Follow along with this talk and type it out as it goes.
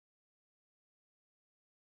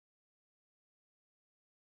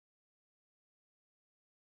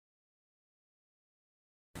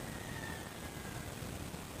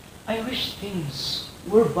I wish things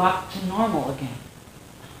were back to normal again.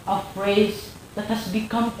 A phrase that has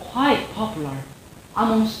become quite popular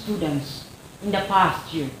among students in the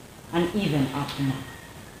past year and even up to now.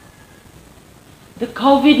 The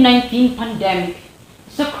COVID-19 pandemic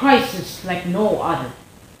is a crisis like no other.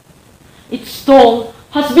 Its toll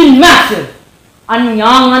has been massive, and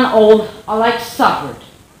young and old alike suffered.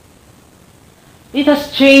 It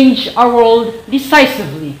has changed our world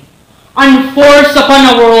decisively and forced upon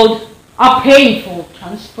our world a painful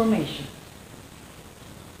transformation.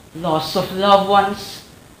 Loss of loved ones,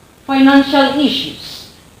 financial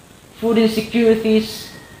issues, food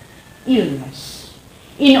insecurities, illness,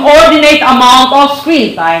 inordinate amount of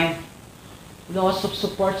screen time, loss of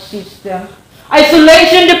support system,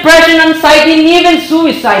 isolation, depression, anxiety, and even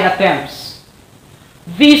suicide attempts.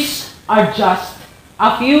 These are just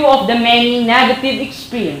a few of the many negative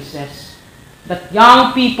experiences that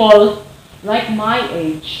young people like my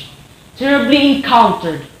age terribly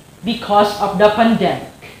encountered because of the pandemic.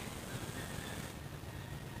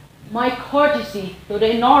 My courtesy to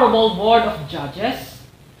the Honorable Board of Judges,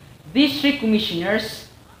 District Commissioners,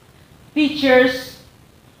 teachers,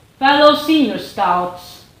 fellow senior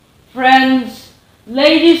scouts, friends,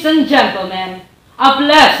 ladies and gentlemen, a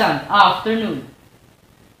pleasant afternoon.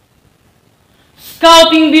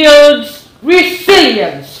 Scouting builds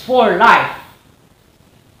resilience for life.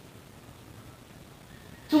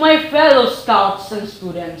 To my fellow scouts and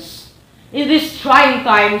students, in these trying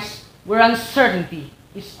times where uncertainty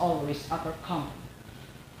is always at our company,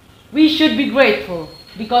 we should be grateful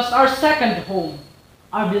because our second home,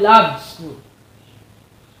 our beloved school.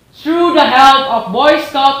 Through the help of Boy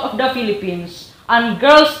Scout of the Philippines and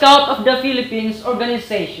Girl Scout of the Philippines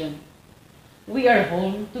organization, we are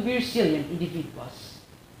home to be resilient individuals.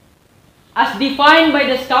 As defined by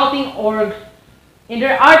the Scouting Org in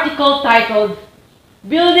their article titled,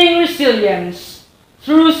 Building Resilience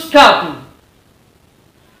Through Scouting.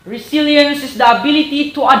 Resilience is the ability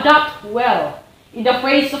to adapt well in the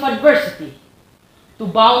face of adversity, to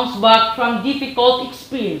bounce back from difficult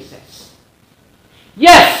experiences.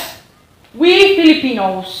 Yes, we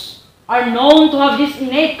Filipinos are known to have this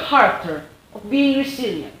innate character of being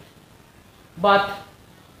resilient. But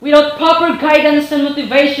without proper guidance and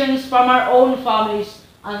motivations from our own families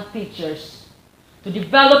and teachers to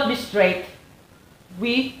develop this trait,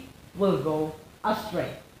 we will go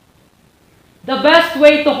astray. The best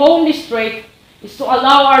way to hone this trait is to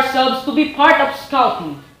allow ourselves to be part of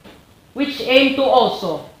scouting, which aim to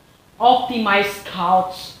also optimize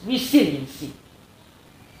scouts' resiliency.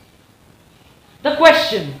 The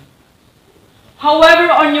question,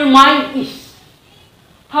 however, on your mind is,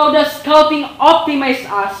 how does scouting optimize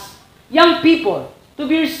us, young people, to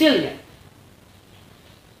be resilient?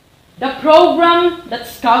 The program that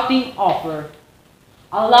scouting offers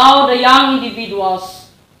allow the young individuals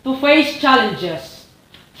to face challenges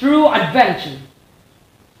through adventure.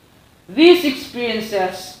 These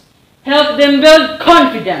experiences help them build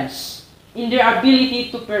confidence in their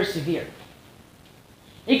ability to persevere.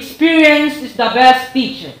 Experience is the best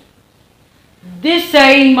teacher. This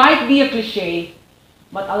saying might be a cliche,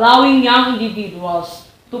 but allowing young individuals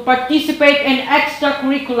to participate in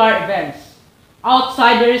extracurricular events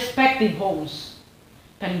outside their respective homes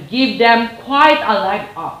can give them quite a leg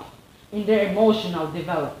up in their emotional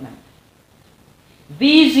development.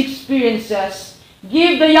 These experiences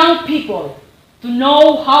give the young people to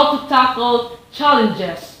know how to tackle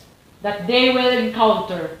challenges that they will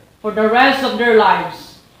encounter for the rest of their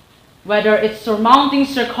lives, whether it's surmounting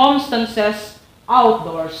circumstances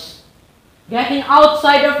outdoors, getting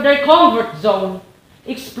outside of their comfort zone,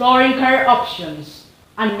 exploring career options,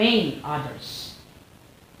 and many others.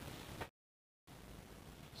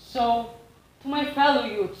 So, to my fellow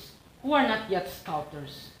youths who are not yet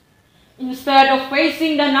scouters, instead of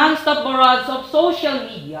facing the non-stop barrage of social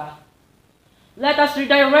media, let us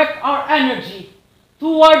redirect our energy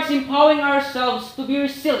towards empowering ourselves to be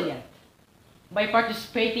resilient by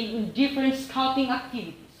participating in different scouting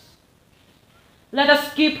activities. Let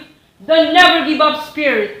us keep the never give up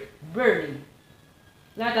spirit burning.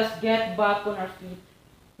 Let us get back on our feet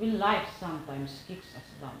when life sometimes kicks us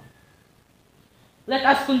down. Let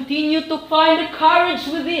us continue to find the courage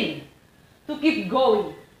within to keep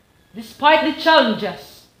going despite the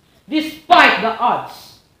challenges, despite the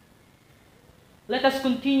odds. Let us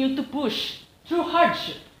continue to push through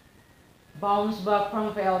hardship, bounce back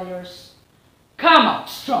from failures, come out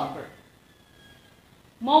stronger.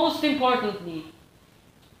 Most importantly,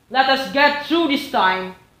 let us get through this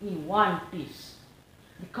time in one piece.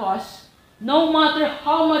 Because no matter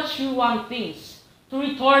how much you want things to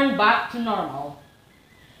return back to normal,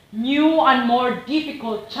 new and more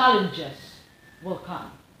difficult challenges will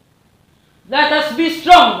come. Let us be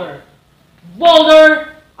stronger,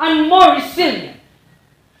 bolder, and more resilient.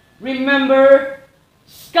 Remember,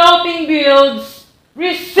 Scouting builds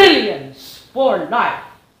resilience for life.